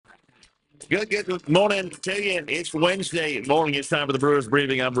Good morning to you. It's Wednesday morning. It's time for the Brewers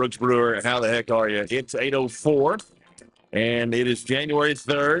Briefing. I'm Brooks Brewer. How the heck are you? It's 8:04, and it is January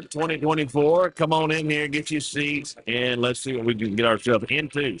 3rd, 2024. Come on in here, get your seats, and let's see what we can get ourselves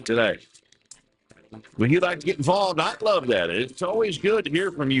into today. Would you like to get involved? I'd love that. It's always good to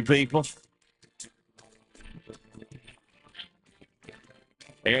hear from you people.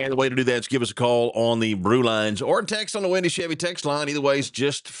 And the way to do that is give us a call on the Brew Lines or text on the Wendy Chevy text line. Either way is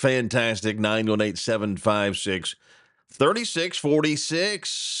just fantastic.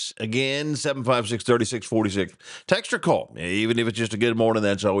 918-756-3646. Again, 756-3646. Text or call. Even if it's just a good morning,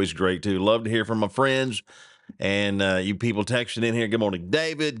 that's always great, too. Love to hear from my friends and you people texting in here. Good morning,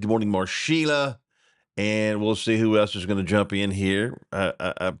 David. Good morning, Marshila. And we'll see who else is going to jump in here.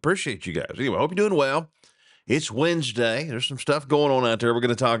 I appreciate you guys. Anyway, I hope you're doing well. It's Wednesday. There's some stuff going on out there. We're going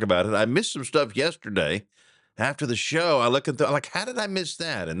to talk about it. I missed some stuff yesterday after the show. I look at like, how did I miss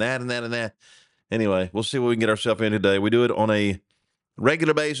that and that and that and that? Anyway, we'll see what we can get ourselves in today. We do it on a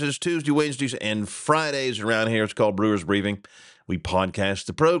regular basis, Tuesday, Wednesdays, and Fridays around here. It's called Brewers Briefing. We podcast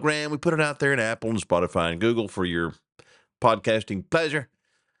the program. We put it out there in Apple and Spotify and Google for your podcasting pleasure,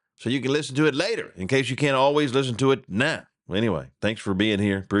 so you can listen to it later in case you can't always listen to it now. Anyway, thanks for being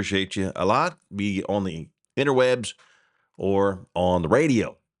here. Appreciate you a lot. Be on the interwebs or on the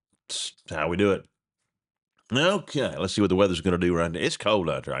radio. That's how we do it. Okay, let's see what the weather's going to do right now. It's cold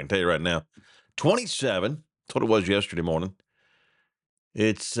out there, I can tell you right now. 27, that's what it was yesterday morning.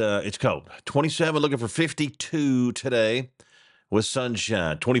 It's cold. 27, looking for 52 today with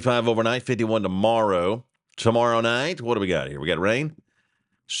sunshine. 25 overnight, 51 tomorrow. Tomorrow night, what do we got here? We got rain.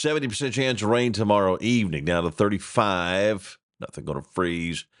 70% chance of rain tomorrow evening, down to 35. Nothing going to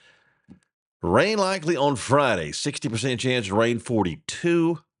freeze. Rain likely on Friday, 60% chance of rain,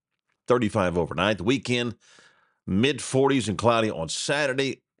 42, 35 overnight. The weekend, mid-40s and cloudy on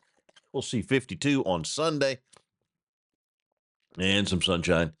Saturday. We'll see 52 on Sunday and some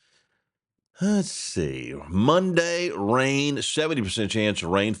sunshine. Let's see. Monday, rain, 70% chance of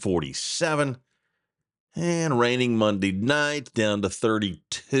rain, 47. And raining Monday night, down to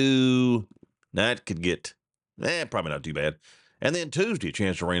 32. That could get, probably not too bad. And then Tuesday, a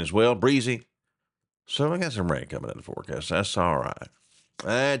chance of rain as well, breezy. So I got some rain coming in the forecast. That's all right.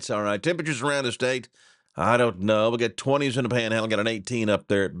 That's all right. Temperatures around the state, I don't know. We got 20s in the Panhandle. Got an 18 up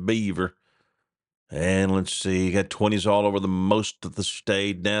there at Beaver. And let's see, you got 20s all over the most of the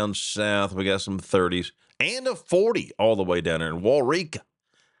state. Down south, we got some 30s. And a 40 all the way down there in Waurika.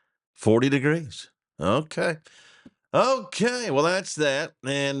 40 degrees. Okay. Okay, well, that's that.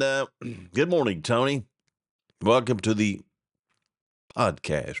 And good morning, Tony. Welcome to the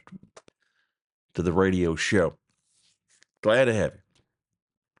podcast, to the radio show. Glad to have you.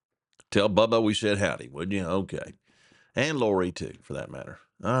 Tell Bubba we said howdy, would you? Okay. And Lori, too, for that matter.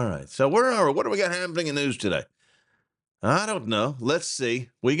 All right. So where are we? What do we got happening in news today? I don't know. Let's see.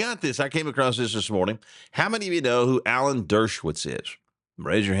 We got this. I came across this morning. How many of you know who Alan Dershowitz is?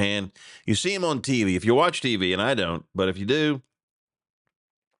 Raise your hand. You see him on TV. If you watch TV, and I don't, but if you do,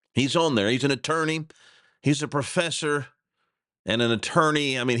 he's on there. He's an attorney. He's a professor and an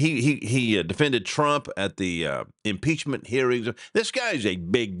attorney. I mean, he defended Trump at the impeachment hearings. This guy's a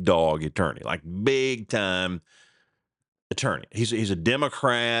big dog attorney, like big time attorney. He's a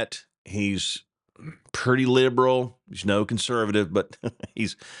Democrat. He's pretty liberal. He's no conservative, but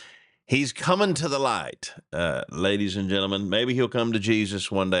he's coming to the light, ladies and gentlemen. Maybe he'll come to Jesus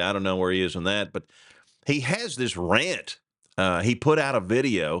one day. I don't know where he is on that, but he has this rant. He put out a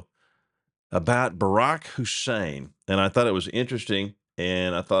video about Barak Hussein, and I thought it was interesting,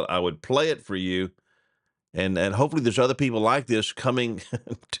 and I thought I would play it for you, and hopefully there's other people like this coming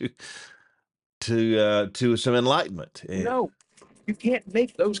to some enlightenment. No, you can't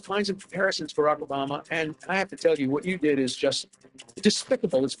make those kinds of comparisons, Barack Obama, and I have to tell you, what you did is just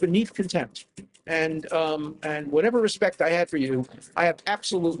despicable. It's beneath contempt, and whatever respect I had for you, I have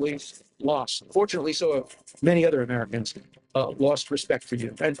absolutely lost. Fortunately, so have many other Americans. Lost respect for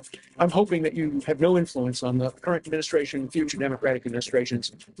you. And I'm hoping that you have no influence on the current administration, future Democratic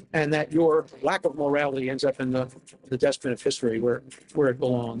administrations, and that your lack of morality ends up in the dustbin of history where it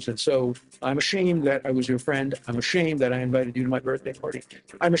belongs. And so I'm ashamed that I was your friend. I'm ashamed that I invited you to my birthday party.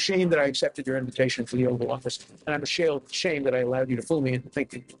 I'm ashamed that I accepted your invitation for the Oval Office. And I'm ashamed that I allowed you to fool me into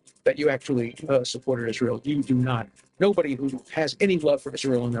thinking that you actually supported Israel. You do not. Nobody who has any love for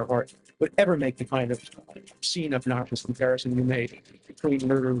Israel in their heart would ever make the kind of obscene, obnoxious comparison you made between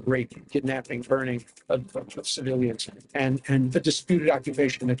murder, rape, kidnapping, burning of civilians, and a disputed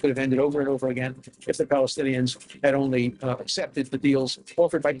occupation that could have ended over and over again if the Palestinians had only accepted the deals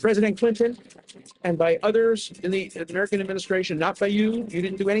offered by President Clinton and by others in the American administration, not by you. You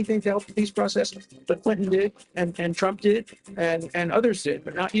didn't do anything to help the peace process, but Clinton did, and Trump did, and others did,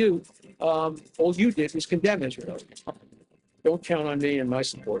 but not you. All you did was condemn Israel. Don't count on me and my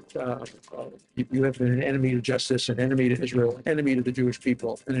support. You have been an enemy to justice, an enemy to Israel, an enemy to the Jewish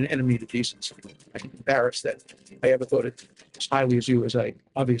people, and an enemy to decency. I'm embarrassed that I ever thought it as highly as you, as I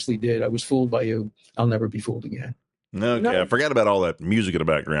obviously did. I was fooled by you. I'll never be fooled again. Okay, No. I forgot about all that music in the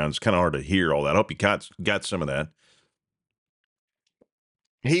background. It's kind of hard to hear all that. I hope you got some of that.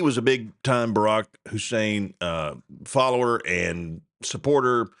 He was a big time Barak Hussein follower and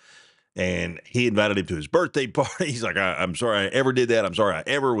supporter, and he invited him to his birthday party. He's like, I'm sorry I ever did that. I'm sorry I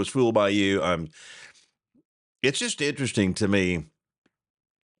ever was fooled by you. It's just interesting to me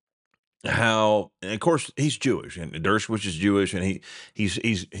how, and of course, he's Jewish, and Dershowitz is Jewish, and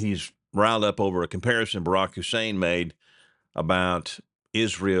he's riled up over a comparison Barak Hussein made about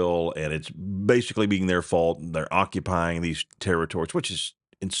Israel, and it's basically being their fault. They're occupying these territories, which is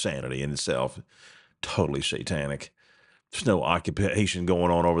insanity in itself, totally satanic. There's no occupation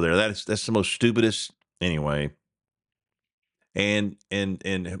going on over there. That's the most stupidest anyway. And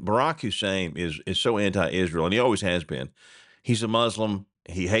Barak Hussein is so anti-Israel, and he always has been. He's a Muslim.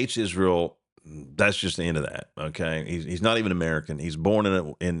 He hates Israel. That's just the end of that. Okay, he's not even American. He's born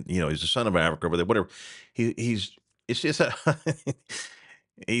in he's the son of Africa, but whatever. He's it's just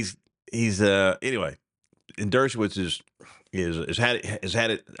he's anyway. And Dershowitz has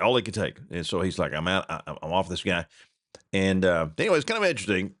had it all he could take, and so he's like, I'm out. I'm off this guy. And anyway, it's kind of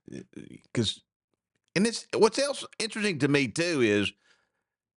interesting because, and it's what's else interesting to me too is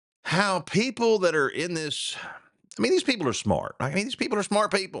how people that are in this. I mean, these people are smart. I mean, these people are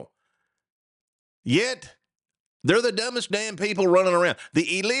smart people. Yet they're the dumbest damn people running around. The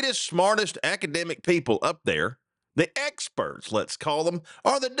elitist, smartest academic people up there, the experts, let's call them,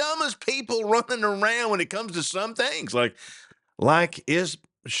 are the dumbest people running around when it comes to some things.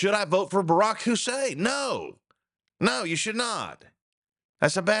 Should I vote for Barak Hussein? No, you should not.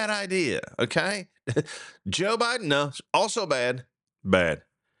 That's a bad idea. Okay, Joe Biden, no, also bad. And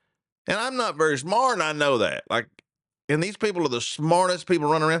I'm not very smart, and I know that. And these people are the smartest people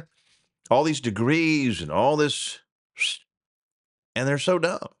running around. All these degrees and all this, and they're so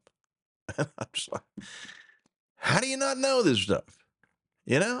dumb. I'm just like, how do you not know this stuff?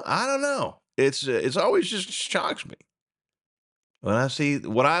 I don't know. It's always just shocks me when I see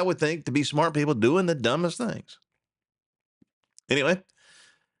what I would think to be smart people doing the dumbest things. Anyway,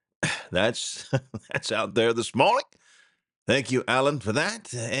 that's that's out there this morning. Thank you, Alan, for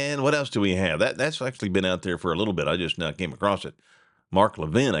that. And what else do we have? That's actually been out there for a little bit. I just now came across it. Mark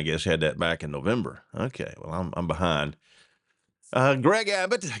Levin, I guess, had that back in November. Okay, well, I'm behind. Greg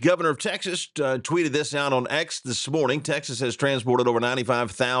Abbott, governor of Texas, tweeted this out on X this morning. Texas has transported over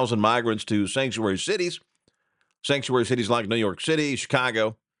 95,000 migrants to sanctuary cities. Sanctuary cities like New York City,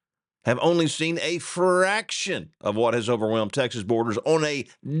 Chicago, have only seen a fraction of what has overwhelmed Texas borders on a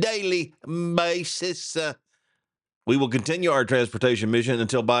daily basis. We will continue our transportation mission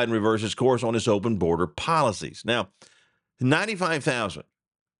until Biden reverses course on his open border policies. Now, 95,000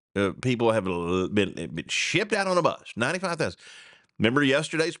 people have been shipped out on a bus. 95,000. Remember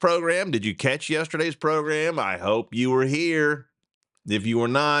yesterday's program? Did you catch yesterday's program? I hope you were here. If you were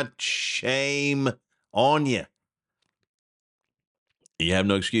not, shame on you. You have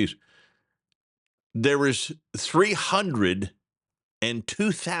no excuse. There was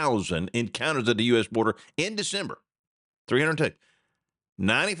 302,000 encounters at the U.S. border in December. 302.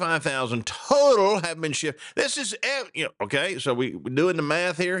 95,000 total have been shipped. This is, okay, so we're doing the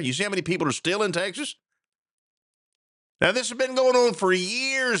math here. You see how many people are still in Texas? Now, this has been going on for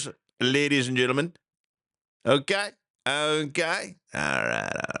years, ladies and gentlemen. Okay? All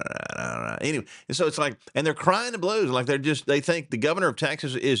right. Anyway, so it's like, and they're crying the blues. Like they think the governor of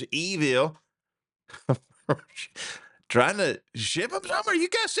Texas is evil. Trying to ship them somewhere. You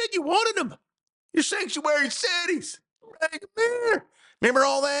guys said you wanted them. Your sanctuary cities. Right there. Remember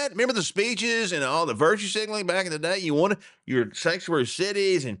all that? Remember the speeches and all the virtue signaling back in the day? You wanted your sanctuary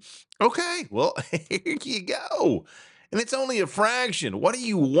cities, and okay, well, here you go. And it's only a fraction. What are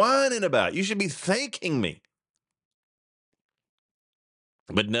you whining about? You should be thanking me.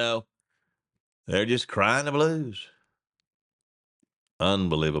 But no, they're just crying the blues.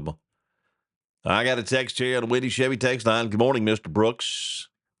 Unbelievable. I got a text here on the Windy Chevy text line. Good morning, Mr. Brooks.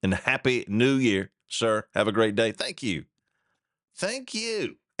 and Happy New Year, sir. Have a great day. Thank you. Thank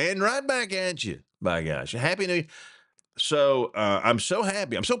you. And right back at you. Bye, guys. Happy New Year. So I'm so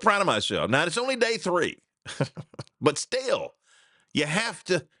happy. I'm so proud of myself. Now, it's only day 3, but still, you have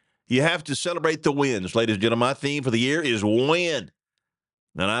to celebrate the wins, ladies and gentlemen. My theme for the year is win.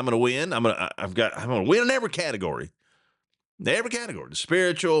 And I'm going to win. I'm going to win in every category. Every category. The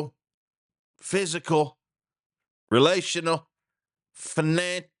spiritual, physical, relational,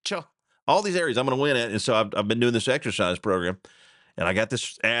 financial, all these areas I'm going to win at. And so I've been doing this exercise program, and I got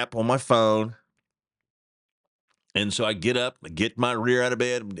this app on my phone. And so I get up, get my rear out of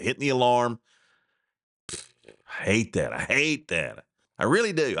bed, hit the alarm. I hate that. I hate that. I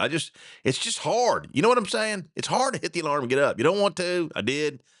really do. It's just hard. You know what I'm saying? It's hard to hit the alarm and get up. You don't want to. I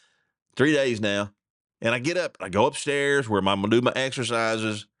did 3 days now. And I get up, I go upstairs where I'm going to do my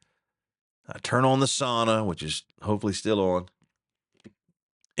exercises. I turn on the sauna, which is hopefully still on.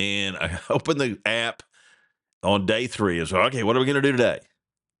 And I open the app on day 3. And so, okay, what are we going to do today?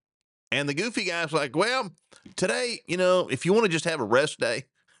 And the goofy guy's like, well, today, if you want to just have a rest day,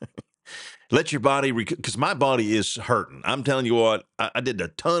 let your body, because my body is hurting. I'm telling you what, I did a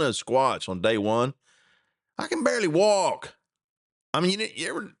ton of squats on day 1. I can barely walk. I mean, you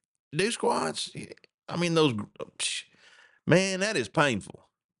ever do squats? I mean, man, that is painful.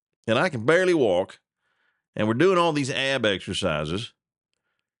 And I can barely walk. And we're doing all these ab exercises.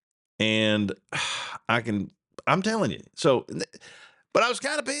 And I'm telling you. So, but I was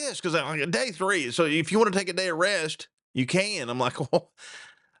kind of pissed because day 3. So if you want to take a day of rest, you can. I'm like, well,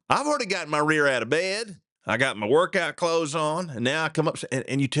 I've already got my rear out of bed. I got my workout clothes on. And now I come up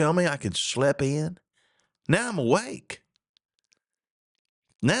and you tell me I can sleep in. Now I'm awake.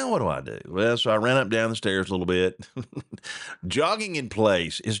 Now what do I do? Well, so I ran up down the stairs a little bit. Jogging in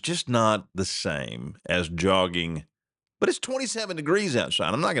place is just not the same as jogging, but it's 27 degrees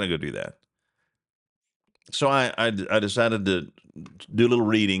outside. I'm not going to go do that. So I decided to do a little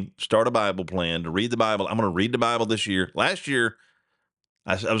reading, start a Bible plan to read the Bible. I'm going to read the Bible this year. Last year,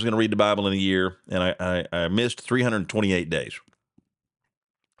 I was going to read the Bible in a year, and I missed 328 days.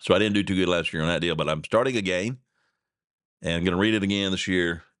 So I didn't do too good last year on that deal, but I'm starting again, and I'm going to read it again this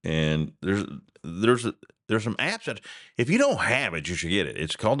year. And there's some apps that if you don't have it, you should get it.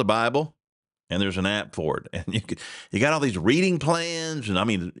 It's called the Bible, and there's an app for it. And you got all these reading plans, and I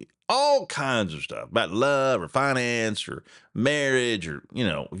mean all kinds of stuff about love or finance or marriage or if you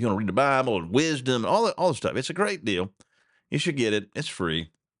want to read the Bible or wisdom, all the stuff. It's a great deal. You should get it. It's free.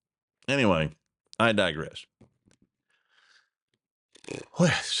 Anyway, I digress.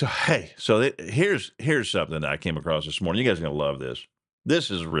 Well, so here's something that I came across this morning. You guys are going to love this.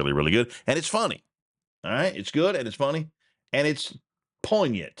 This is really, really good. And it's funny. All right. It's good and it's funny and it's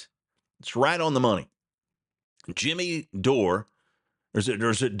poignant. It's right on the money. Jimmy Dore, or is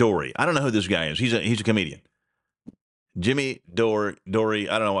it Dory? I don't know who this guy is. He's a comedian. Jimmy Dory.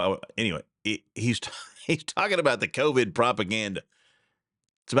 I don't know. Anyway, he's talking about the COVID propaganda.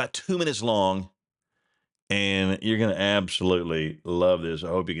 It's about 2 minutes long. And you're going to absolutely love this. I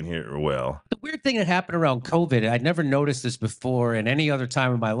hope you can hear it well. The weird thing that happened around COVID, I'd never noticed this before in any other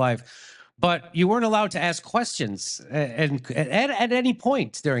time in my life, but you weren't allowed to ask questions and at any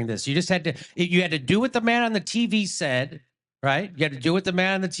point during this. You just had to do what the man on the TV said, right? You had to do what the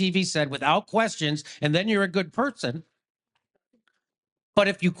man on the TV said without questions, and then you're a good person. But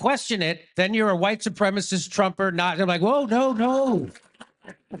if you question it, then you're a white supremacist Trumper. They're like, whoa, no.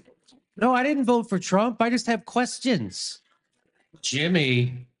 No, I didn't vote for Trump. I just have questions.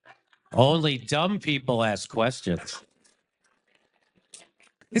 Jimmy, only dumb people ask questions.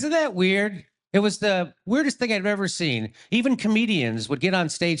 Isn't that weird? It was the weirdest thing I've ever seen. Even comedians would get on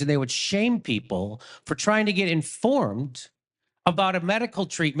stage and they would shame people for trying to get informed about a medical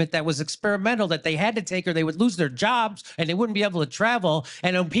treatment that was experimental that they had to take or they would lose their jobs and they wouldn't be able to travel.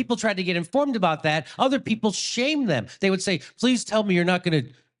 And when people tried to get informed about that, other people shamed them. They would say, please tell me you're not going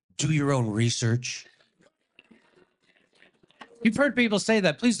to do your own research. You've heard people say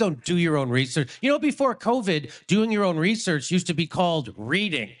that. Please don't do your own research. Before COVID, doing your own research used to be called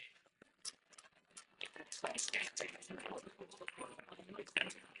reading.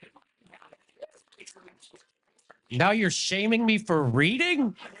 Now you're shaming me for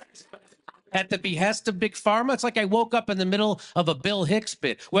reading? At the behest of Big Pharma? It's like I woke up in the middle of a Bill Hicks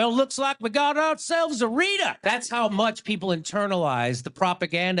bit. Well, looks like we got ourselves a reader. That's how much people internalized the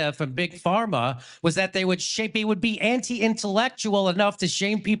propaganda from Big Pharma, was that they would be anti-intellectual enough to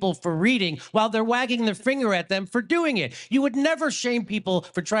shame people for reading while they're wagging their finger at them for doing it. You would never shame people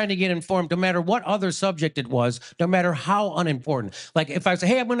for trying to get informed, no matter what other subject it was, no matter how unimportant. Like if I say,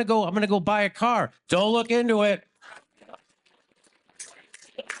 hey, I'm gonna go buy a car. Don't look into it.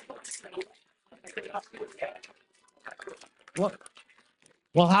 Well,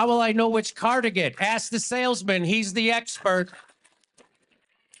 well, how will I know which car to get? Ask the salesman. He's the expert.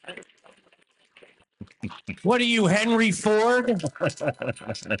 What are you, Henry Ford?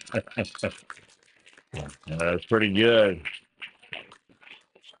 That's pretty good.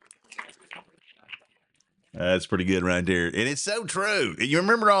 That's pretty good right there. And it's so true. You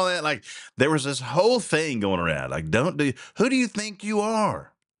remember all that? Like, there was this whole thing going around. Like, who do you think you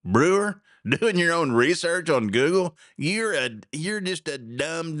are? Brewer? Doing your own research on Google? You're just a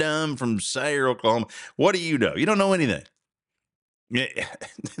dumb from Sayre, Oklahoma. What do you know? You don't know anything. Yeah.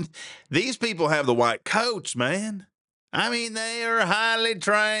 These people have the white coats, man. I mean, they are highly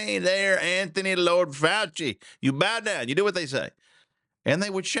trained. They are Anthony Lord Fauci. You bow down. You do what they say. And they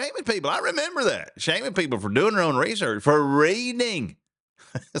would shaming people. I remember that. Shaming people for doing their own research, for reading.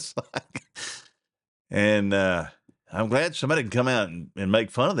 It's like, and I'm glad somebody can come out and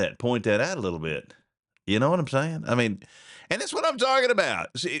make fun of that, point that out a little bit. You know what I'm saying? I mean, and that's what I'm talking about.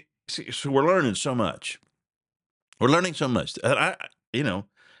 See, so we're learning so much. We're learning so much. I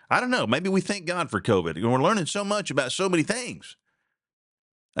don't know. Maybe we thank God for COVID. We're learning so much about so many things.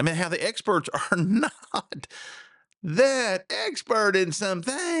 I mean, how the experts are not that expert in some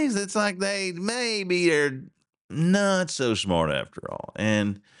things. It's like they're not so smart after all.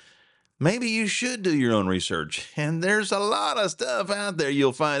 And maybe you should do your own research. And there's a lot of stuff out there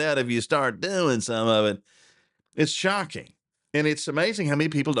you'll find out if you start doing some of it. It's shocking. And it's amazing how many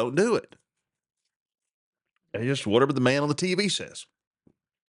people don't do it. They just whatever the man on the TV says.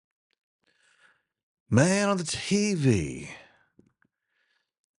 Man on the TV.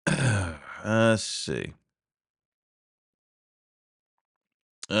 Let's see.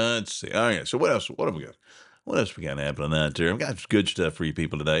 Let's see. All right. So what else? What have we got? What else we got happening out there? I've got some good stuff for you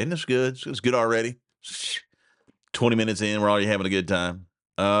people today. Isn't this good? It's good already. 20 minutes in, we're already having a good time.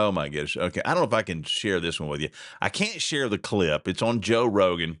 Oh my gosh. Okay. I don't know if I can share this one with you. I can't share the clip. It's on Joe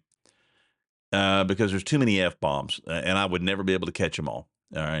Rogan because there's too many F-bombs and I would never be able to catch them all.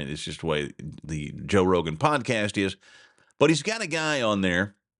 All right. It's just the way the Joe Rogan podcast is. But he's got a guy on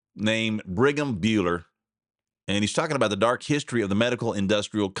there named Brigham Bueller, and he's talking about the dark history of the medical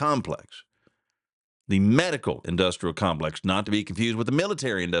industrial complex. The medical industrial complex, not to be confused with the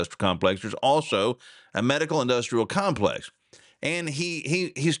military industrial complex. There's also a medical industrial complex. And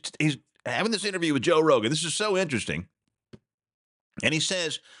he's having this interview with Joe Rogan. This is so interesting. And he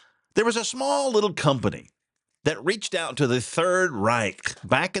says, there was a small little company that reached out to the Third Reich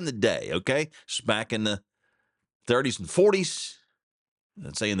back in the day, okay? It's back in the 30s and 40s.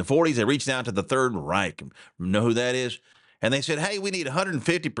 Let's say in the 40s, they reached out to the Third Reich. Know who that is? And they said, hey, we need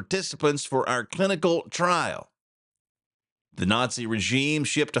 150 participants for our clinical trial. The Nazi regime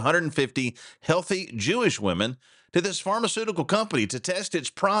shipped 150 healthy Jewish women to this pharmaceutical company to test its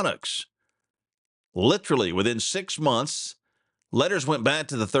products. Literally, within 6 months, letters went back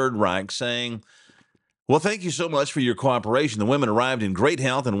to the Third Reich saying, well, thank you so much for your cooperation. The women arrived in great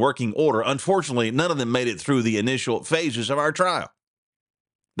health and working order. Unfortunately, none of them made it through the initial phases of our trial.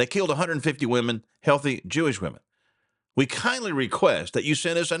 They killed 150 women, healthy Jewish women. We kindly request that you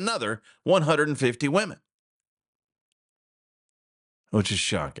send us another 150 women. Which is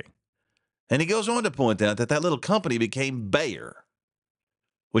shocking. And he goes on to point out that that little company became Bayer,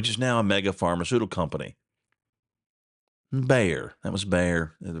 which is now a mega pharmaceutical company. Bayer. That was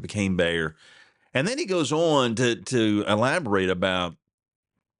Bayer. It became Bayer. And then he goes on to elaborate about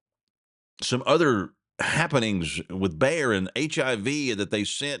some other happenings with Bayer and HIV that they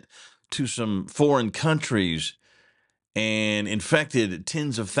sent to some foreign countries and infected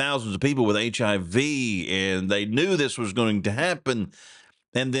tens of thousands of people with HIV, and they knew this was going to happen.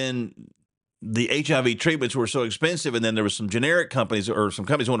 And then the HIV treatments were so expensive, and then there was some generic companies, or some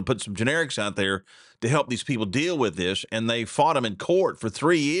companies wanted to put some generics out there to help these people deal with this, and they fought them in court for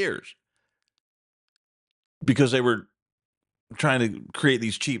 3 years because they were trying to create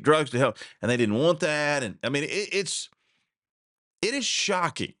these cheap drugs to help, and they didn't want that. And I mean, it is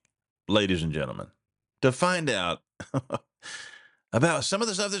shocking, ladies and gentlemen, to find out about some of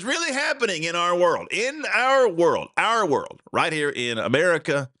the stuff that's really happening in our world, right here in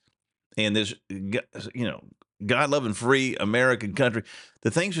America, in this, God-loving, free American country.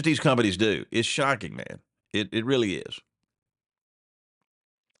 The things that these companies do is shocking, man. It really is.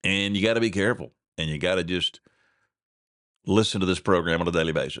 And you got to be careful, and you got to just listen to this program on a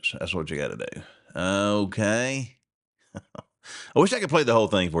daily basis. That's what you got to do. Okay. I wish I could play the whole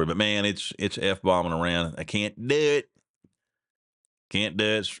thing for you, but man, it's F-bombing around. I can't do it. Can't do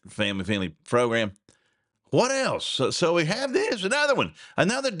it. It's a family program. What else? So we have this, another one,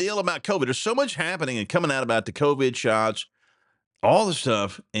 another deal about COVID. There's so much happening and coming out about the COVID shots. all the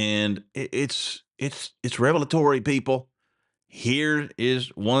stuff, and it's revelatory, people. Here is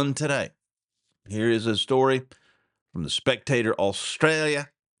one today. Here is a story from the Spectator Australia.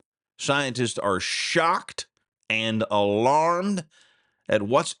 Scientists are shocked and alarmed at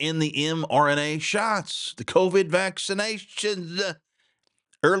what's in the mRNA shots, the COVID vaccinations.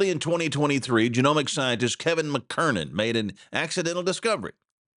 Early in 2023, genomic scientist Kevin McKernan made an accidental discovery.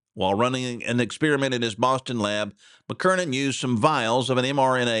 While running an experiment in his Boston lab, McKernan used some vials of an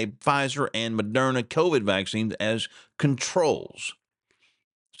mRNA Pfizer and Moderna COVID vaccines as controls.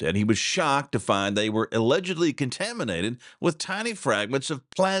 Said he was shocked to find they were allegedly contaminated with tiny fragments of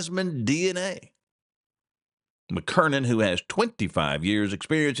plasmid DNA. McKernan, who has 25 years'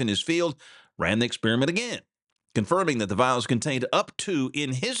 experience in his field, ran the experiment again, confirming that the vials contained up to,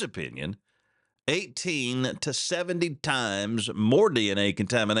 in his opinion, 18 to 70 times more DNA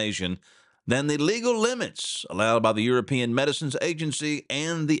contamination than the legal limits allowed by the European Medicines Agency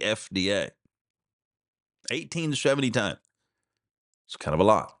and the FDA. 18 to 70 times. It's kind of a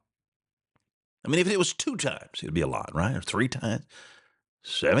lot. I mean, if it was 2 times, it'd be a lot, right? Or 3 times,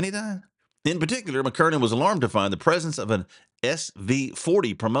 70 times. In particular, McKernan was alarmed to find the presence of an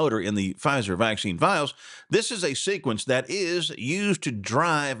SV40 promoter in the Pfizer vaccine vials. This is a sequence that is used to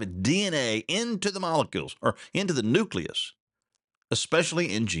drive DNA into the molecules or into the nucleus,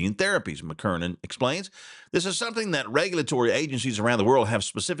 especially in gene therapies, McKernan explains. This is something that regulatory agencies around the world have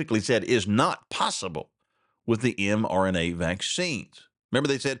specifically said is not possible with the mRNA vaccines. Remember,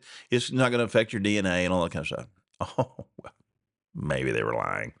 they said it's not going to affect your DNA and all that kind of stuff. Oh, well, maybe they were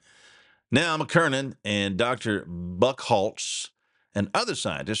lying. Now, McKernan and Dr. Buchholz and other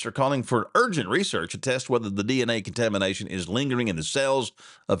scientists are calling for urgent research to test whether the DNA contamination is lingering in the cells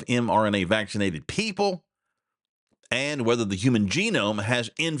of mRNA vaccinated people and whether the human genome has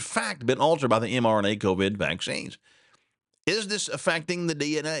in fact been altered by the mRNA COVID vaccines. Is this affecting the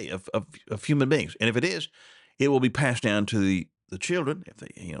DNA of human beings? And if it is, it will be passed down to the children, if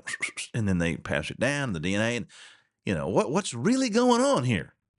they, and then they pass it down, the DNA, and, what's really going on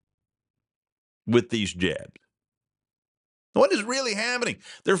here with these jabs? What is really happening?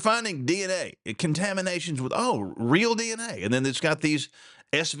 They're finding DNA contaminations with, real DNA. And then it's got these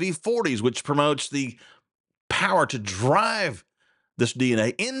SV40s, which promotes the power to drive this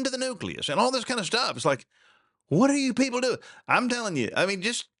DNA into the nucleus and all this kind of stuff. It's like, what are you people doing? I'm telling you, I mean,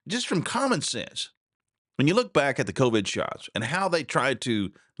 just from common sense, when you look back at the COVID shots and how they tried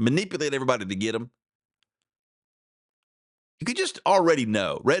to manipulate everybody to get them, you could just already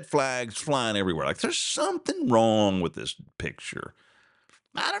know red flags flying everywhere. Like, there's something wrong with this picture.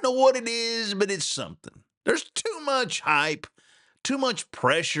 I don't know what it is, but it's something. There's too much hype, too much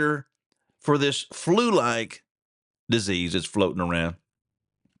pressure for this flu-like disease that's floating around.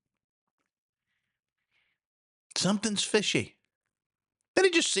 Something's fishy. And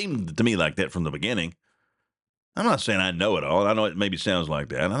it just seemed to me like that from the beginning. I'm not saying I know it all. I know it maybe sounds like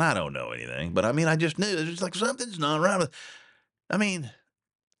that, and I don't know anything. But, I mean, I just knew. It's just like something's not right. I mean,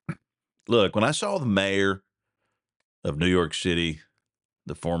 look, when I saw the mayor of New York City,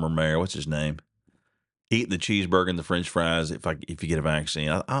 the former mayor, what's his name, eating the cheeseburger and the French fries if you get a vaccine,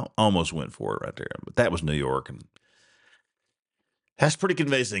 I almost went for it right there. But that was New York, and that's pretty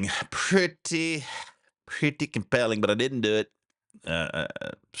convincing, pretty compelling. But I didn't do it.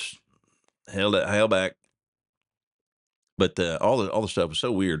 Held back. But all the stuff was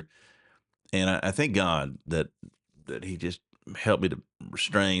so weird, and I thank God that he just helped me to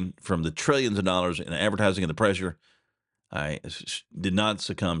restrain from the trillions of dollars in advertising and the pressure. I did not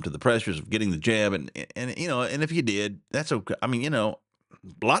succumb to the pressures of getting the jab, and and if you did, that's okay. I mean, a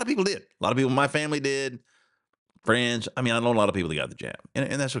lot of people did. A lot of people in my family did, friends. I mean, I know a lot of people that got the jab,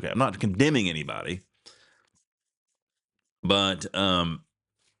 and that's okay. I'm not condemning anybody, but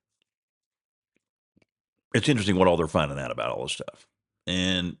it's interesting what all they're finding out about all this stuff,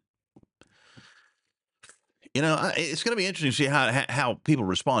 and it's going to be interesting to see how people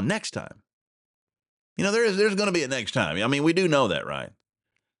respond next time. There's going to be a next time. I mean, we do know that, right?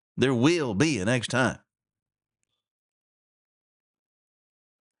 There will be a next time.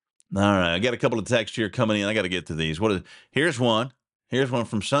 All right, I got a couple of texts here coming in. I got to get to these. Here's one. Here's one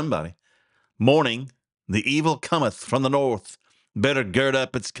from somebody. Morning, the evil cometh from the north. Better gird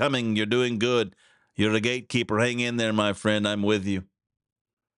up, it's coming. You're doing good. You're a gatekeeper. Hang in there, my friend. I'm with you.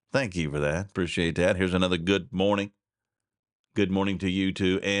 Thank you for that. Appreciate that. Here's another good morning. Good morning to you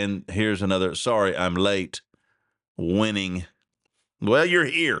too. And here's another, sorry, I'm late. Winning. Well, you're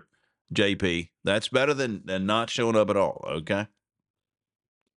here, JP. That's better than not showing up at all, okay?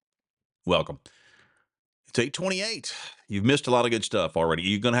 Welcome. It's 8:28. You've missed a lot of good stuff already.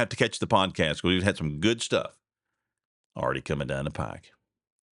 You're going to have to catch the podcast because we've had some good stuff. already coming down the pike.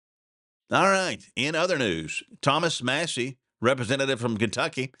 All right. In other news, Thomas Massey, representative from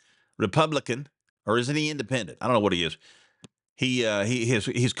Kentucky, Republican, or isn't he independent? I don't know what he is.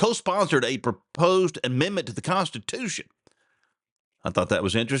 He's co-sponsored a proposed amendment to the Constitution. I thought that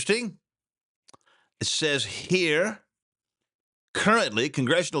was interesting. It says here, currently,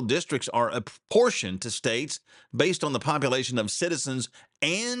 congressional districts are apportioned to states based on the population of citizens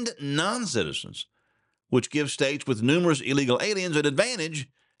and non-citizens, which gives states with numerous illegal aliens an advantage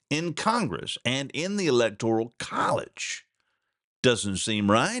in Congress and in the Electoral College. Doesn't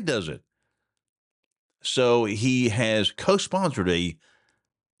seem right, does it? So he has co-sponsored a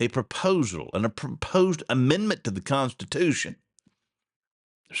proposal and a proposed amendment to the Constitution.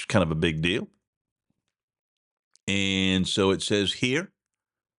 It's kind of a big deal. And so it says here,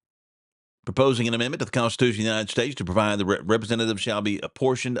 proposing an amendment to the Constitution of the United States to provide the representatives shall be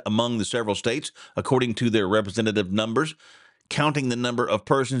apportioned among the several states according to their representative numbers, counting the number of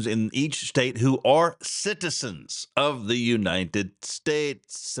persons in each state who are citizens of the United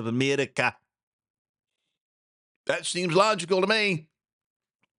States of America. That seems logical to me.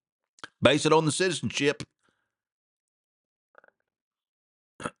 Base it on the citizenship.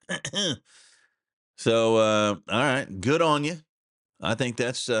 So, all right, good on you. I think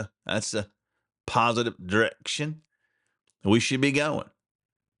that's a positive direction we should be going.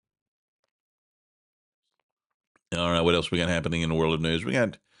 All right, what else we got happening in the world of news? We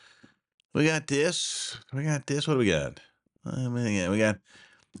got this. We got this. What do we got?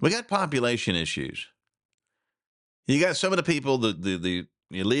 We got population issues. You got some of the people, the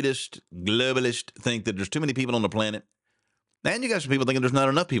elitist, globalist, think that there's too many people on the planet, and you got some people thinking there's not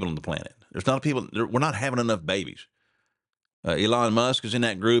enough people on the planet. There's not people. We're not having enough babies. Elon Musk is in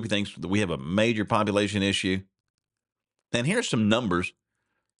that group. He thinks that we have a major population issue. And here's some numbers.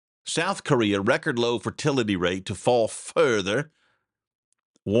 South Korea, record low fertility rate to fall further,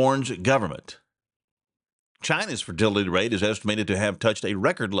 warns government. China's fertility rate is estimated to have touched a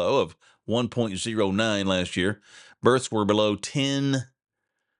record low of 1.09 last year. Births were below 10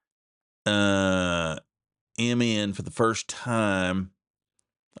 MN for the first time.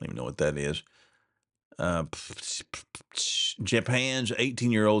 I don't even know what that is. Japan's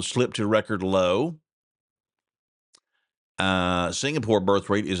 18-year-old slipped to record low. Singapore birth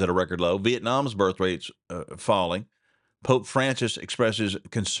rate is at a record low. Vietnam's birth rate's falling. Pope Francis expresses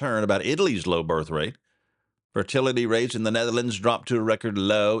concern about Italy's low birth rate. Fertility rates in the Netherlands dropped to a record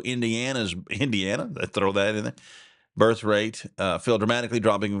low. Indiana, throw that in there. Birth rate fell dramatically,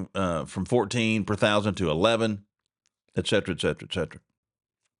 dropping from 14 per thousand to 11, et cetera, et cetera, et cetera.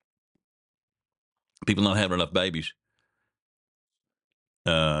 People not having enough babies.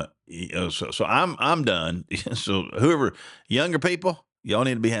 So I'm done. So whoever, younger people, y'all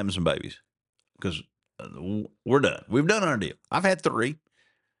need to be having some babies because we're done. We've done our deal. I've had 3,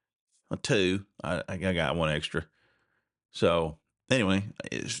 2. I got 1 extra. So anyway,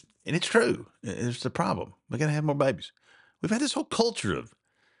 it's true. It's the problem. We got to have more babies. We've had this whole culture of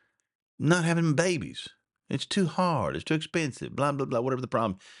not having babies. It's too hard. It's too expensive. Blah, blah, blah, whatever the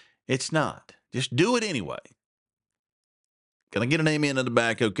problem. It's not. Just do it anyway. Can I get an amen in the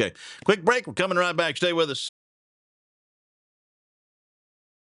back? Okay. Quick break. We're coming right back. Stay with us.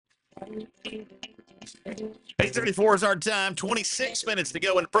 8:34 is our time. 26 minutes to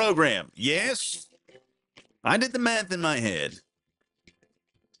go in the program. Yes, I did the math in my head.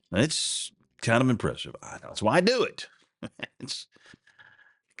 It's kind of impressive. I know. That's why I do it. It's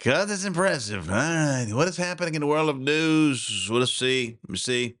because it's impressive. All right. What is happening in the world of news? Let's see. Let me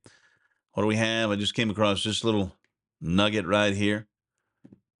see. What do we have? I just came across this little nugget right here.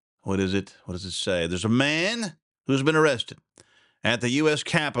 What is it? What does it say? There's a man who's been arrested at the U.S.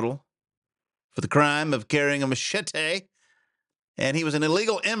 Capitol for the crime of carrying a machete, and he was an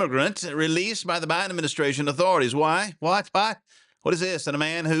illegal immigrant released by the Biden administration authorities. Why? What? What is this? And a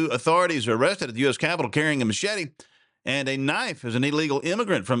man who authorities arrested at the U.S. Capitol carrying a machete and a knife is an illegal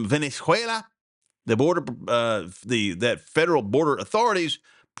immigrant from Venezuela. That federal border authorities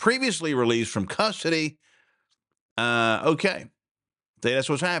previously released from custody. Okay. That's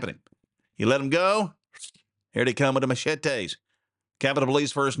what's happening. You let them go. Here they come with the machetes. Capitol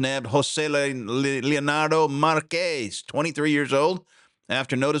Police first nabbed Jose Leonardo Marquez, 23 years old,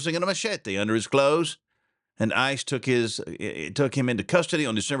 after noticing a machete under his clothes. And ICE took him into custody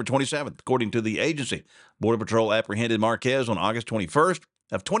on December 27th, according to the agency. Border Patrol apprehended Marquez on August 21st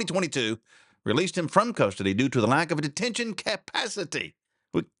of 2022, released him from custody due to the lack of detention capacity.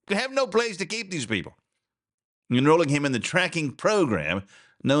 We have no place to keep these people. Enrolling him in the tracking program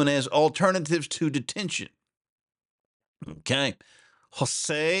known as Alternatives to Detention. Okay.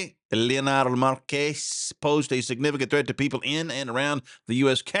 Jose Leonardo Marquez posed a significant threat to people in and around the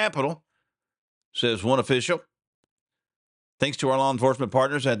U.S. Capitol, says one official. Thanks to our law enforcement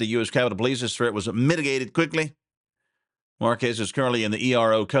partners at the U.S. Capitol Police, this threat was mitigated quickly. Marquez is currently in the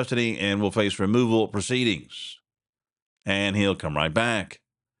ERO custody and will face removal proceedings. And he'll come right back.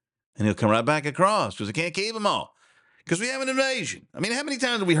 And he'll come right back across because they can't keep them all. Because we have an invasion. I mean, how many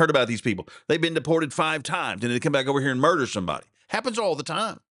times have we heard about these people? They've been deported 5 times and they come back over here and murder somebody. Happens all the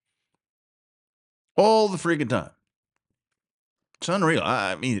time. All the freaking time. It's unreal.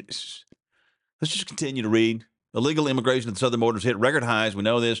 I mean, let's just continue to read. Illegal immigration at the southern borders hit record highs. We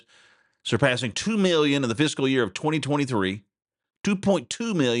know this. Surpassing 2 million in the fiscal year of 2023.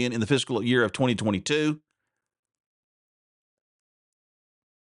 2.2 million in the fiscal year of 2022.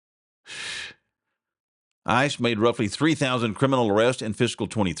 ICE made roughly 3,000 criminal arrests in fiscal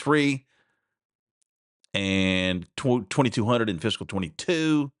 23 and 2,200 in fiscal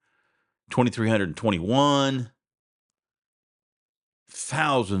 22, 2,321.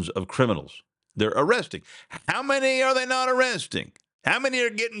 Thousands of criminals they're arresting. How many are they not arresting? How many are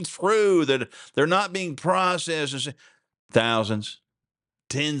getting through that they're not being processed? Thousands,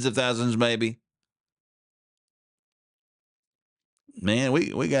 tens of thousands maybe. Man,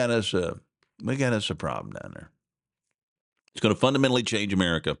 we got us a problem down there. It's going to fundamentally change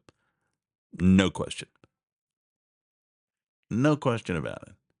America. No question. No question about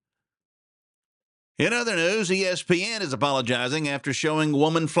it. In other news, ESPN is apologizing after showing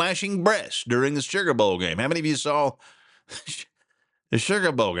woman flashing breasts during the Sugar Bowl game. How many of you saw the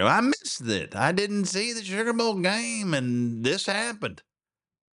Sugar Bowl game? I missed it. I didn't see the Sugar Bowl game, and this happened.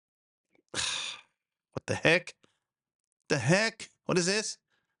 What the heck? The heck? What is this?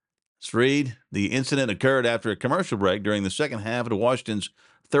 Let's read. The incident occurred after a commercial break during the second half of Washington's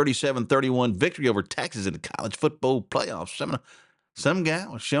 37-31 victory over Texas in the college football playoffs. Some guy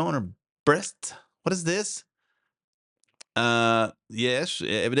was showing her breasts. What is this? Yes,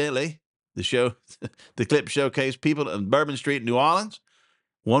 evidently the clip showcased people on Bourbon Street, New Orleans.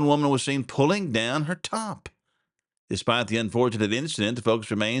 One woman was seen pulling down her top. Despite the unfortunate incident, the focus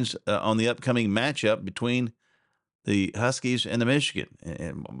remains on the upcoming matchup between the Huskies and the Michigan.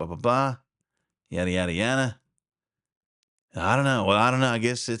 And blah, blah, blah, yada, yada, yada. I don't know. Well, I don't know. I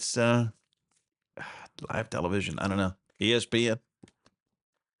guess it's live television. I don't know. ESPN.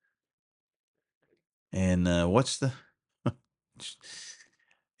 And what's the...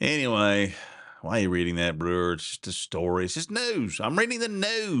 Anyway, why are you reading that, Brewer? It's just a story. It's just news. I'm reading the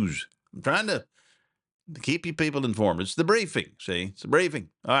news. I'm trying to keep you people informed. It's the briefing. See, it's the briefing.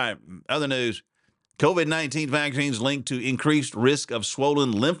 All right. Other news. COVID-19 vaccines linked to increased risk of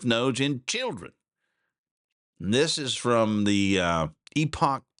swollen lymph nodes in children. And this is from the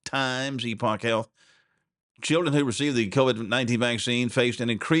Epoch Times, Epoch Health. Children who received the COVID-19 vaccine faced an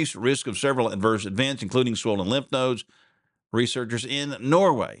increased risk of several adverse events, including swollen lymph nodes. Researchers in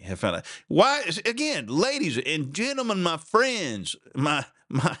Norway have found out. Why, again, ladies and gentlemen, my friends, my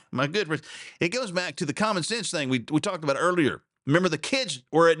good friends, it goes back to the common sense thing we talked about earlier. Remember, the kids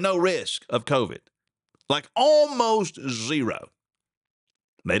were at no risk of COVID, like almost zero.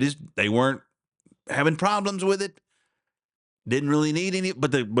 They weren't having problems with it. Didn't really need any,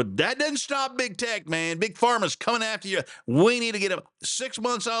 but that doesn't stop big tech, man. Big pharma's coming after you. We need to get them 6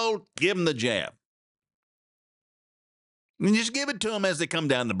 months old, give them the jab. And just give it to them as they come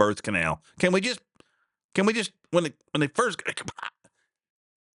down the birth canal. Can we just when they first,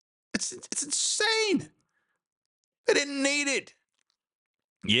 it's insane. They didn't need it.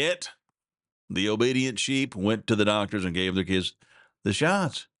 Yet the obedient sheep went to the doctors and gave their kids the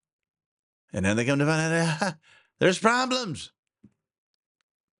shots. And then they come to find out there's problems.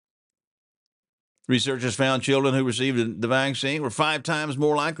 Researchers found children who received the vaccine were 5 times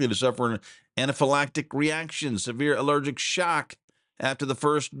more likely to suffer an anaphylactic reaction, severe allergic shock after the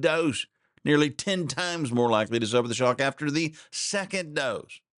first dose, nearly 10 times more likely to suffer the shock after the second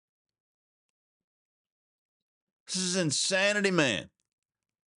dose. This is insanity, man.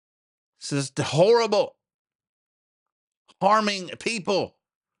 This is horrible. Harming people.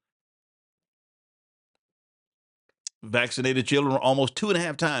 Vaccinated children were almost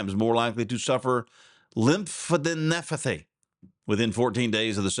 2.5 times more likely to suffer lymphadenopathy within 14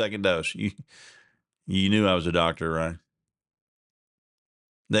 days of the second dose. You knew I was a doctor, right?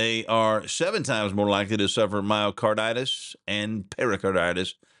 They are 7 times more likely to suffer myocarditis and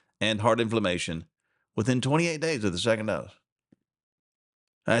pericarditis and heart inflammation within 28 days of the second dose.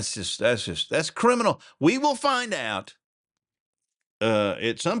 That's criminal. We will find out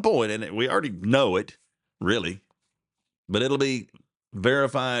at some point, and we already know it, really, but it'll be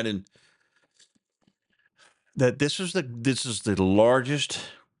verified and that this is the largest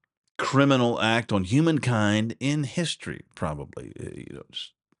criminal act on humankind in history, probably.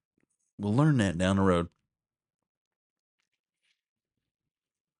 We'll learn that down the road.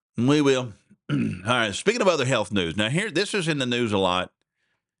 We will. All right. Speaking of other health news, now this is in the news a lot,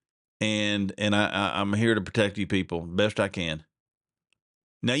 and I'm here to protect you people best I can.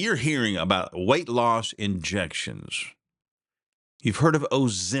 Now you're hearing about weight loss injections. You've heard of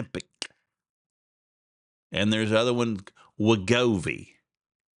Ozempic, and there's other one, Wegovy,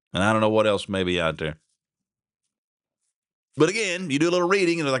 and I don't know what else may be out there. But again, you do a little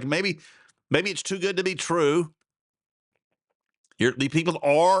reading, and like maybe it's too good to be true. The people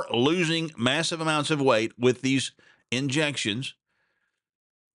are losing massive amounts of weight with these injections,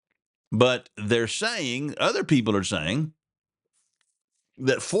 but other people are saying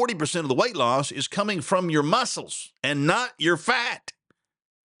that 40% of the weight loss is coming from your muscles and not your fat.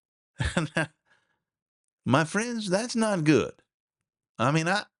 My friends, that's not good. I mean,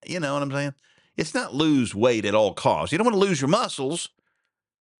 you know what I'm saying? It's not lose weight at all costs. You don't want to lose your muscles.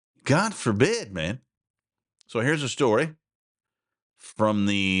 God forbid, man. So here's a story from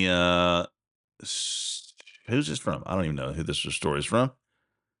the, who's this from? I don't even know who this story is from.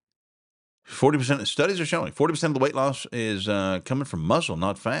 40% studies are showing 40% of the weight loss is coming from muscle,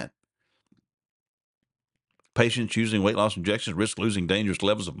 not fat. Patients using weight loss injections risk losing dangerous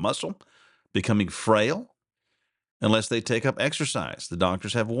levels of muscle, becoming frail, unless they take up exercise, the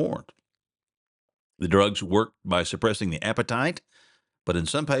doctors have warned. The drugs work by suppressing the appetite, but in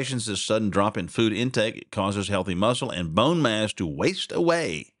some patients, this sudden drop in food intake causes healthy muscle and bone mass to waste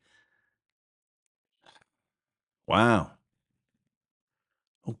away. Wow.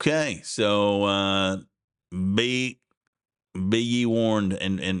 Okay, so be ye warned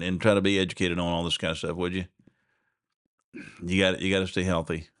and try to be educated on all this kind of stuff, would you? You got to stay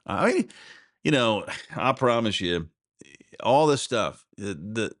healthy. I mean, you know, I promise you, all this stuff.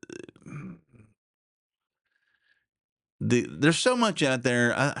 There's so much out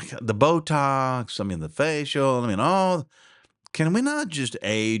there. The Botox. I mean, the facial. I mean, all. Can we not just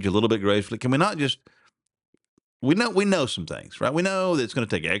age a little bit gracefully? Can we not just? We know some things, right? We know that it's going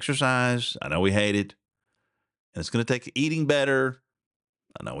to take exercise. I know we hate it, and it's going to take eating better.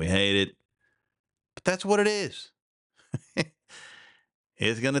 I know we hate it, but that's what it is.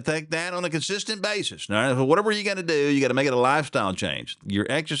 It's going to take that on a consistent basis. All right, so whatever you got to do, you got to make it a lifestyle change. Your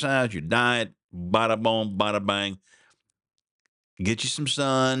exercise, your diet, bada boom, bada bang. Get you some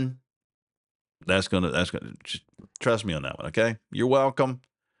sun. That's gonna. Just trust me on that one. Okay, you're welcome.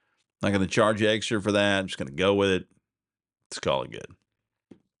 Not going to charge you extra for that. I'm just going to go with it. Let's call it good.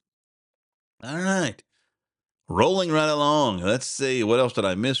 All right. Rolling right along. Let's see. What else did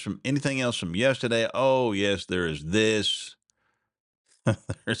I miss from anything else from yesterday? Oh, yes, there is this.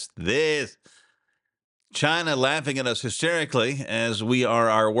 There's this. China laughing at us hysterically as we are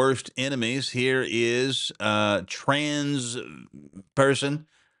our worst enemies. Here is trans person,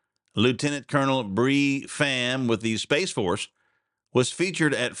 Lieutenant Colonel Bree Pham with the Space Force, was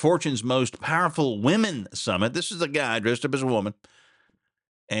featured at Fortune's Most Powerful Women Summit. This is a guy dressed up as a woman,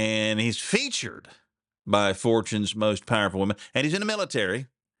 and he's featured by Fortune's Most Powerful Women, and he's in the military,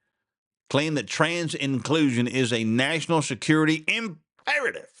 claimed that trans inclusion is a national security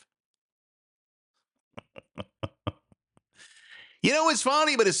imperative. You know, it's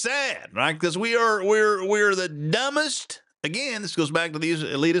funny, but it's sad, right? Because we're the dumbest. Again, this goes back to these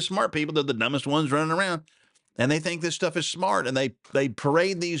elitist smart people. They're the dumbest ones running around, and they think this stuff is smart, and they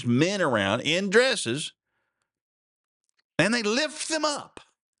parade these men around in dresses, and they lift them up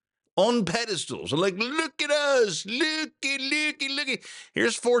on pedestals. Like, look at us, looky.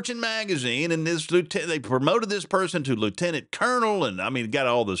 Here's Fortune magazine, and this they promoted this person to lieutenant colonel, and I mean, got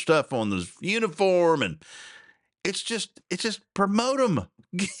all the stuff on this uniform, and it's just promote them,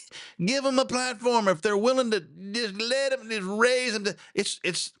 give them a platform if they're willing to just let them, just raise them. It's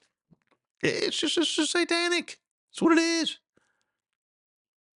just satanic. That's what it is.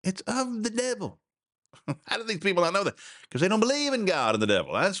 It's of the devil. How do these people not know that? Because they don't believe in God and the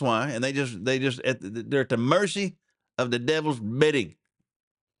devil. That's why. And they're at the mercy of the devil's bidding.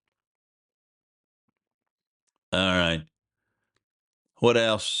 All right. What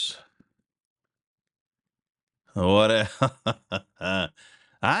else? What else?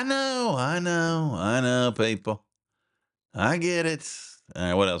 I know, people. I get it. All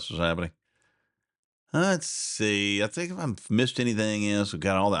right, what else was happening? Let's see. I think if I've missed anything else, we've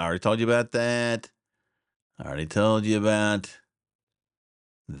got all that. I already told you about that. I already told you about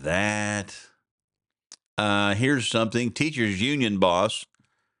that. Here's something. Teachers union boss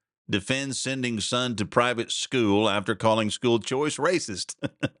defends sending son to private school after calling school choice racist.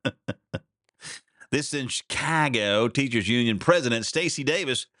 This in Chicago. Teachers Union President Stacey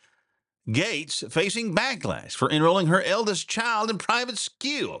Davis Gates facing backlash for enrolling her eldest child in private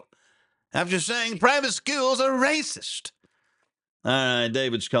school after saying private schools are racist. All right,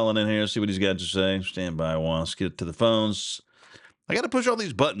 David's calling in here. See what he's got to say. Stand by a while. Let's get to the phones. I got to push all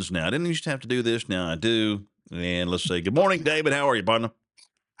these buttons now. I didn't used to have to do this. Now I do. And let's say good morning, David. How are you, partner?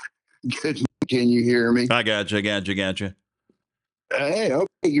 Good. Can you hear me? I got you. Hey, okay.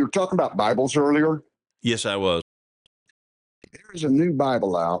 You were talking about Bibles earlier. Yes, I was. There's a new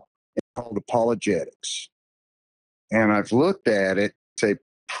Bible out called Apologetics. And I've looked at it. It's a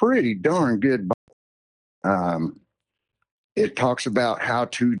pretty darn good Bible. It talks about how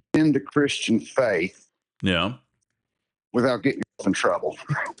to defend the Christian faith Yeah. without getting yourself in trouble.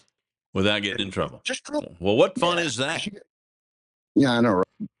 Without getting in trouble. Just real, Well, what fun is that? yeah, I know.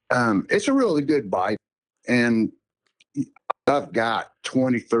 Right? It's a really good Bible. And I've got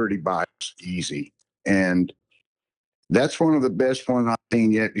 20, 30 Bibles easy. And that's one of the best ones I've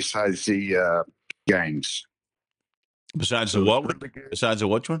seen yet besides the games. Besides So the it's what? really good. Besides the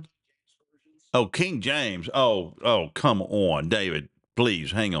which one? Oh, King James. Oh, come on, David.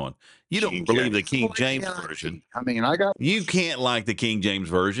 Please hang on. You don't King believe the James. King Well, James yeah, version. I mean, I got. You can't like the King James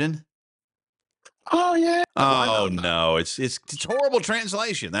version. Oh yeah. Why Oh not? no, it's horrible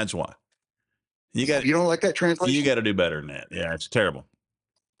translation. That's why. You got You don't like that translation? you got to do better than that. Yeah, it's terrible.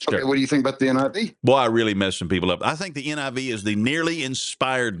 It's Okay, terrible. what do you think about the NIV? Boy, I really messed some people up. I think the NIV is the nearly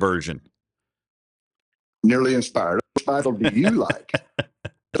inspired version. Nearly inspired. What Bible do you like?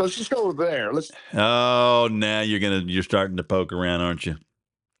 So let's just go there. Let's. Oh, now you're starting to poke around, aren't you?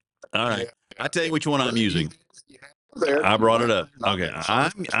 All right. I tell you which one I'm using. There. I brought it up. Okay. I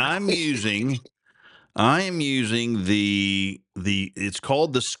am using the it's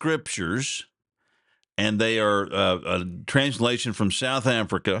called the Scriptures, and they are a translation from South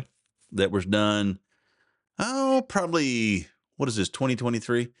Africa that was done, probably, what is this,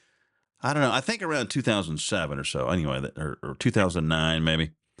 2023? I don't know. I think around 2007 or so. Anyway, or 2009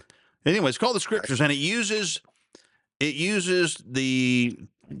 maybe. Anyway, it's called the Scriptures, and it uses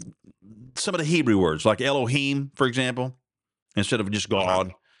some of the Hebrew words, like Elohim, for example, instead of just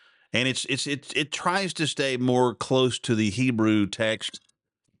God. And it tries to stay more close to the Hebrew text.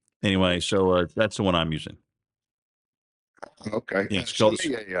 Anyway, so that's the one I'm using. Okay. Yeah, it's called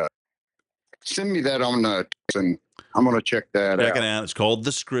Send me that on and I'm going to check that check it out. out. It's called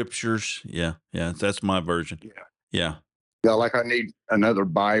the Scriptures. Yeah, that's my version. Yeah. Yeah, like I need another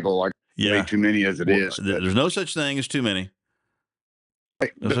Bible. Like Yeah. way too many as it Well, is. But, there's no such thing as too many.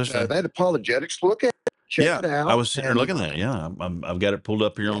 No such thing. that apologetics, look at it. Check it out. I was sitting there looking at it. Yeah, I've got it pulled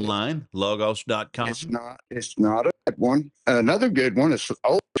up here online, logos.com. It's not a bad one. Another good one is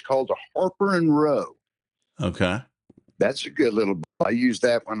it's called the Harper and Row. Okay. That's a good little. I used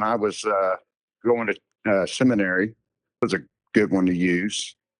that when I was going to seminary. It was a good one to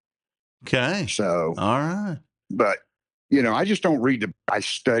use. Okay. So, all right. But I just don't read I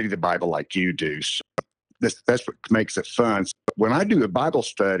study the Bible like you do. So that's what makes it fun. So when I do a Bible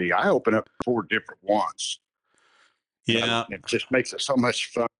study, I open up 4 different ones. Yeah. It just makes it so much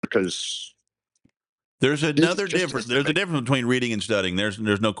fun because there's another difference. There's a difference between reading and studying. There's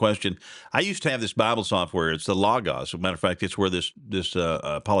no question. I used to have this Bible software. It's the Logos. As a matter of fact, it's where this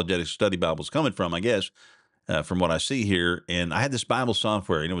apologetic study Bible is coming from, I guess, from what I see here. And I had this Bible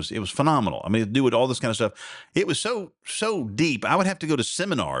software, and it was phenomenal. I mean, it do all this kind of stuff. It was so deep. I would have to go to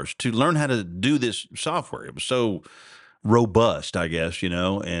seminars to learn how to do this software. It was so robust, I guess,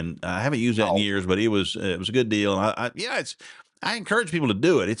 and I haven't used that in years, but it was a good deal. And I encourage people to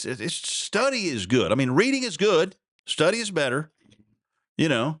do it. It's study is good. I mean, reading is good. Study is better,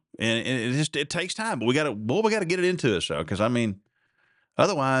 and it takes time, but we got to get it into us, because I mean,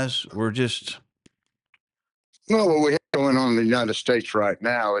 otherwise we're just. Well, what we have going on in the United States right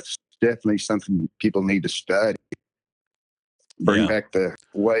now, it's definitely something people need to study. Bring back the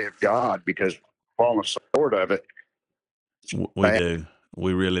way of God, because falling short of it. We do.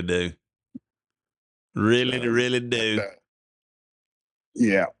 We really do. Really do.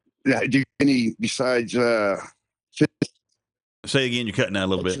 Yeah. Do you any besides say again? You're cutting out a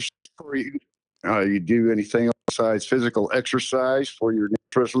little bit. You do anything besides physical exercise for your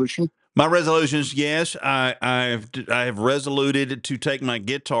next resolution? My resolutions, yes. I have resoluted to take my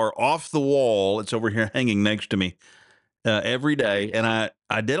guitar off the wall. It's over here hanging next to me every day, and I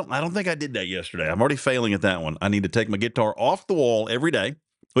don't think I did that yesterday. I'm already failing at that one. I need to take my guitar off the wall every day,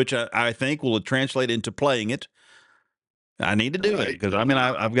 which I think will translate into playing it. I need to do it because I mean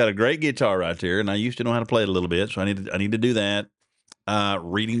I've got a great guitar right there, and I used to know how to play it a little bit, so I need to do that.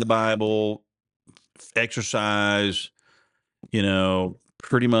 Reading the Bible, exercise,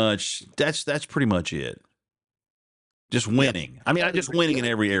 pretty much that's pretty much it. Just winning. I mean, I'm just winning in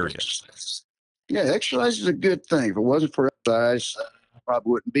every area. Yeah, exercise is a good thing. If it wasn't for exercise, I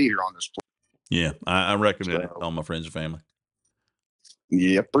probably wouldn't be here on this planet. Yeah, I recommend it to all my friends and family.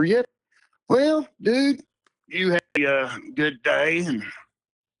 Yep or yep. Well, dude, you have a good day and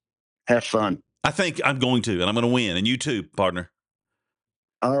have fun. I think I'm going to, and I'm going to win, and you too, partner.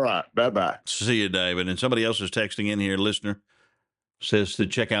 All right. Bye-bye. See you, David. And somebody else is texting in here, listener, says to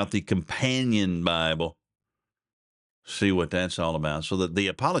check out the Companion Bible. See what that's all about. So the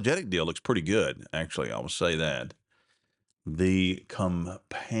apologetic deal looks pretty good, actually. I will say that. The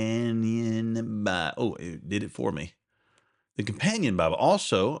Companion Bible. Oh, it did it for me. The Companion Bible,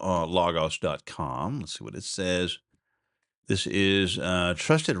 also logos.com. Let's see what it says. This is a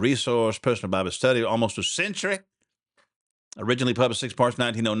trusted resource, personal Bible study, almost a century. Originally published 6 parts,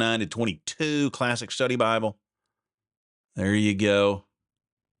 1909 to 22. Classic study Bible. There you go.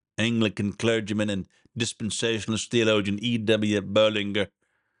 Anglican clergyman and dispensationalist theologian E.W. Berlinger.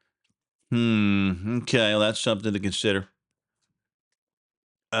 Okay, well, that's something to consider.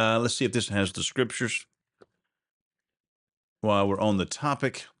 Let's see if this has the scriptures while we're on the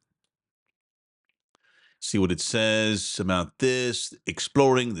topic. See what it says about this.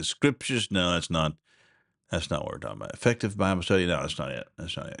 Exploring the scriptures. No, that's not. That's not what we're talking about. Effective Bible study. No, that's not it.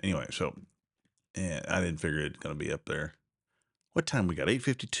 That's not it. Anyway, so yeah, I didn't figure it's going to be up there. What time we got?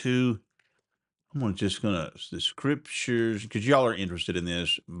 8:52. I'm just going to, the scriptures, because y'all are interested in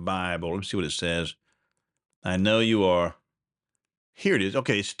this Bible. Let me see what it says. I know you are. Here it is.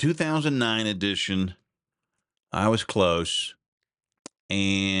 Okay, it's 2009 edition. I was close.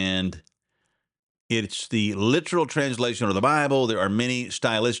 And it's the literal translation of the Bible. There are many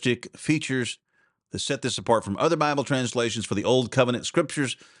stylistic features that set this apart from other Bible translations for the Old Covenant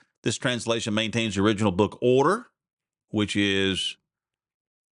scriptures. This translation maintains the original book order, which is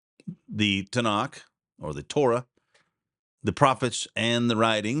the Tanakh, or the Torah, the prophets, and the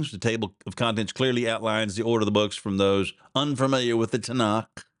writings. The table of contents clearly outlines the order of the books from those unfamiliar with the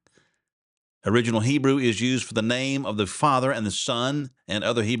Tanakh. Original Hebrew is used for the name of the Father and the Son, and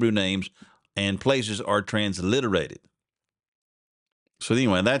other Hebrew names and places are transliterated. So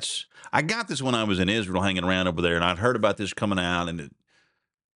anyway, I got this when I was in Israel hanging around over there, and I'd heard about this coming out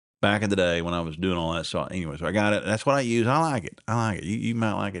back in the day when I was doing all that. So anyway, so I got it. That's what I use. I like it. You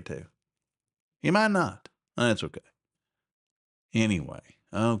might like it too. You might not. That's okay. Anyway,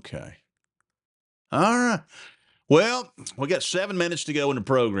 okay. All right. Well, we got 7 minutes to go in the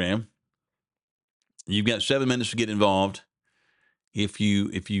program. You've got 7 minutes to get involved if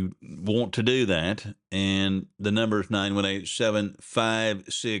you want to do that. And the number is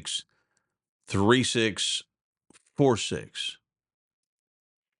 918-756-3646.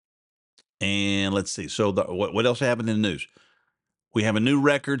 And let's see. So what else happened in the news? We have a new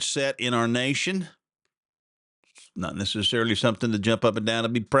record set in our nation. Not necessarily something to jump up and down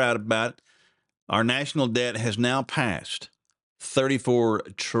and be proud about. Our national debt has now passed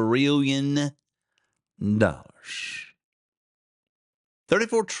 $34 trillion.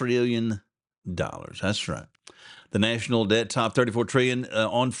 $34 trillion. That's right. The national debt topped $34 trillion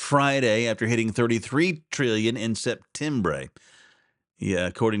on Friday after hitting $33 trillion in September. Yeah,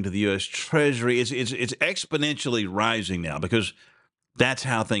 according to the U.S. Treasury, it's exponentially rising now because that's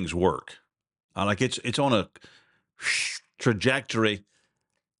how things work. It's on a trajectory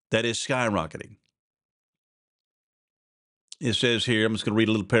that is skyrocketing. It says here, I'm just going to read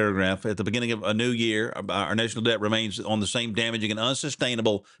a little paragraph. At the beginning of a new year, our national debt remains on the same damaging and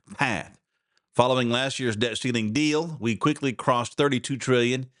unsustainable path. Following last year's debt ceiling deal, we quickly crossed $32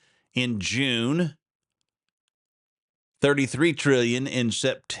 trillion in June, $33 trillion in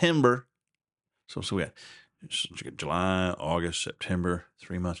September. So we got July, August, September,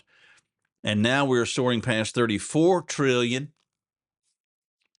 3 months. And now we're soaring past $34 trillion.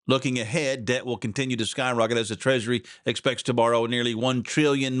 Looking ahead, debt will continue to skyrocket as the Treasury expects to borrow nearly $1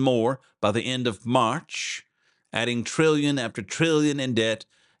 trillion more by the end of March. Adding trillion after trillion in debt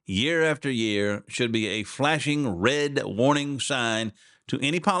year after year should be a flashing red warning sign to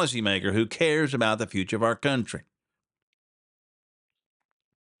any policymaker who cares about the future of our country.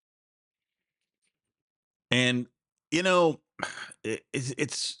 And,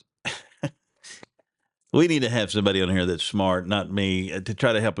 it's we need to have somebody on here that's smart, not me, to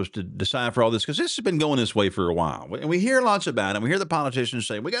try to help us to decipher all this, because this has been going this way for a while. And we hear lots about it. We hear the politicians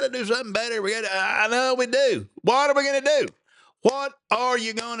say, we got to do something better. I know we do. What are we going to do? What are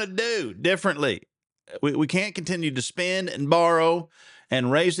you going to do differently? We can't continue to spend and borrow and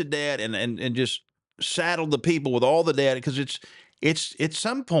raise the debt and just saddle the people with all the debt, because it's at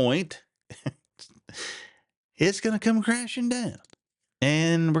some point, it's going to come crashing down.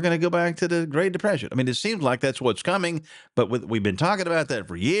 and we're going to go back to the Great Depression. I mean, it seems like that's what's coming, but we've been talking about that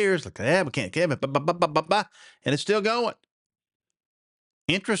for years. Like, yeah, we can't, and it's still going.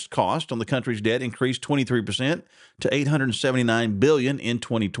 Interest cost on the country's debt increased 23% to $879 billion in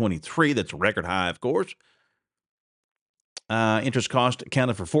 2023. That's a record high, of course. Interest cost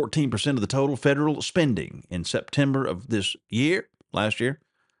accounted for 14% of the total federal spending in September of last year.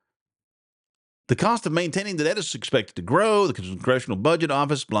 The cost of maintaining the debt is expected to grow. The Congressional Budget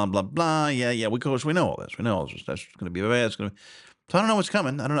Office, blah, blah, blah. Yeah, of course, we know all this. We know all this. That's going to be bad. So I don't know what's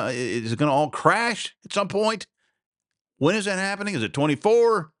coming. I don't know. Is it going to all crash at some point? When is that happening? Is it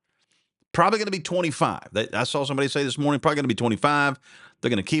 24? Probably going to be 25. I saw somebody say this morning, probably going to be 25. They're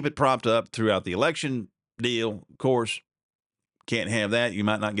going to keep it propped up throughout the election deal. Of course, can't have that. You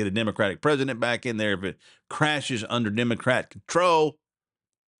might not get a Democratic president back in there if it crashes under Democrat control.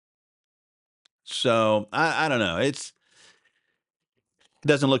 So I don't know. It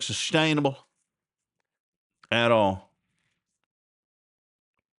doesn't look sustainable at all.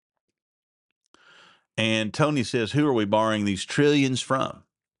 And Tony says, who are we borrowing these trillions from?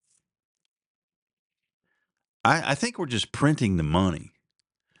 I think we're just printing the money,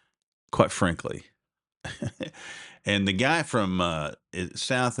 quite frankly. And the guy from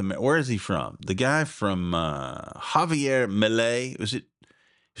South America, where is he from? The guy from Javier Milei,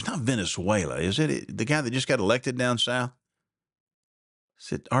 it's not Venezuela, is it? The guy that just got elected down south?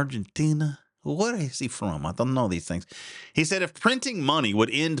 Is it Argentina? Where is he from? I don't know these things. He said if printing money would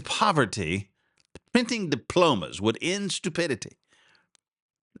end poverty, printing diplomas would end stupidity.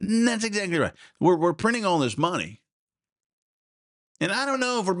 And that's exactly right. We're printing all this money. And I don't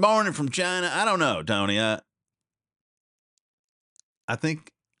know if we're borrowing it from China. I don't know, Tony. I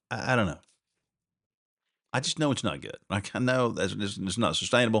think, I don't know. I just know it's not good. Like, I know that's it's not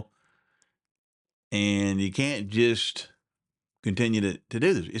sustainable. And you can't just continue to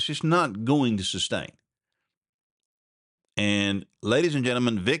do this. It's just not going to sustain. And ladies and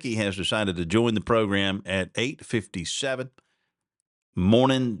gentlemen, Vicky has decided to join the program at 8:57.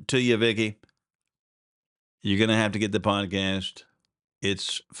 Morning to you, Vicky. You're going to have to get the podcast.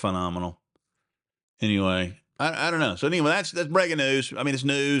 It's phenomenal. Anyway, I don't know. So anyway, that's breaking news. I mean, it's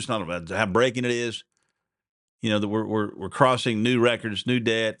news, not about how breaking it is. You know, that we're crossing new records, new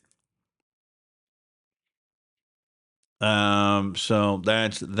debt. So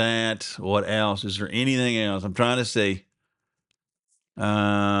that's that. What else? Is there anything else? I'm trying to see.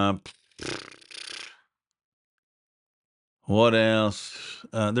 What else?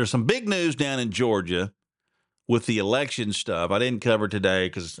 There's some big news down in Georgia with the election stuff. I didn't cover today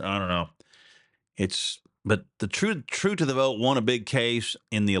because I don't know. But the True to the Vote won a big case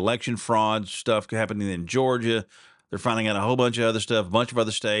in the election fraud stuff happening in Georgia. They're finding out a whole bunch of other stuff, a bunch of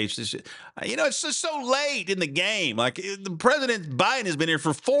other states. It's just so late in the game. Like the President Biden has been here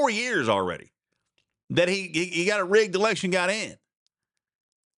for 4 years already. That he got a rigged election, got in,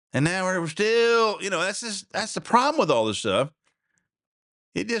 and now we're still. That's the problem with all this stuff.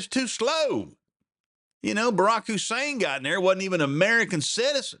 It's just too slow. Barak Hussein got in there, wasn't even an American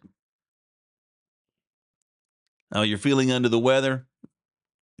citizen. Oh, you're feeling under the weather?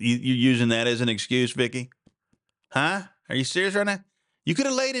 You're using that as an excuse, Vicky? Huh? Are you serious right now? You could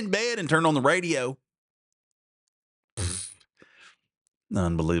have laid in bed and turned on the radio.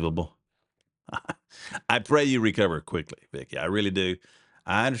 Unbelievable. I pray you recover quickly, Vicky. I really do.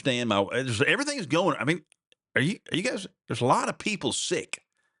 I understand everything's going. I mean, are you guys? There's a lot of people sick.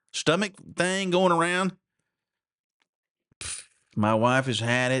 Stomach thing going around. My wife has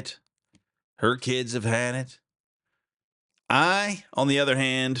had it. Her kids have had it. I, on the other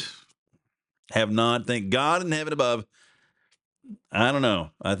hand, have not. Thank God in heaven above. I don't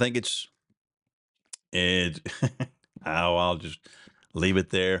know. I think I'll just leave it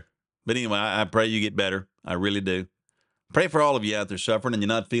there. But anyway, I pray you get better. I really do. Pray for all of you out there suffering and you're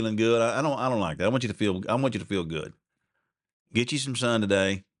not feeling good. I don't like that. I want you to feel good. Get you some sun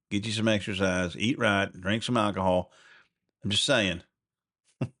today. Get you some exercise. Eat right. Drink some alcohol. I'm just saying.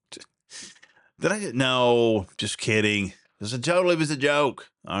 No, just kidding. It was a joke.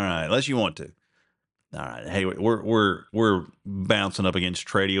 All right, unless you want to. All right. Hey, we're bouncing up against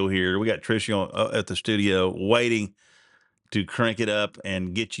Tradio here. We got Tricia at the studio waiting to crank it up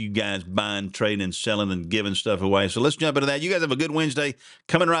and get you guys buying, trading, and selling and giving stuff away. So let's jump into that. You guys have a good Wednesday.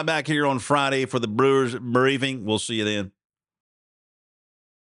 Coming right back here on Friday for the Brewers briefing. We'll see you then.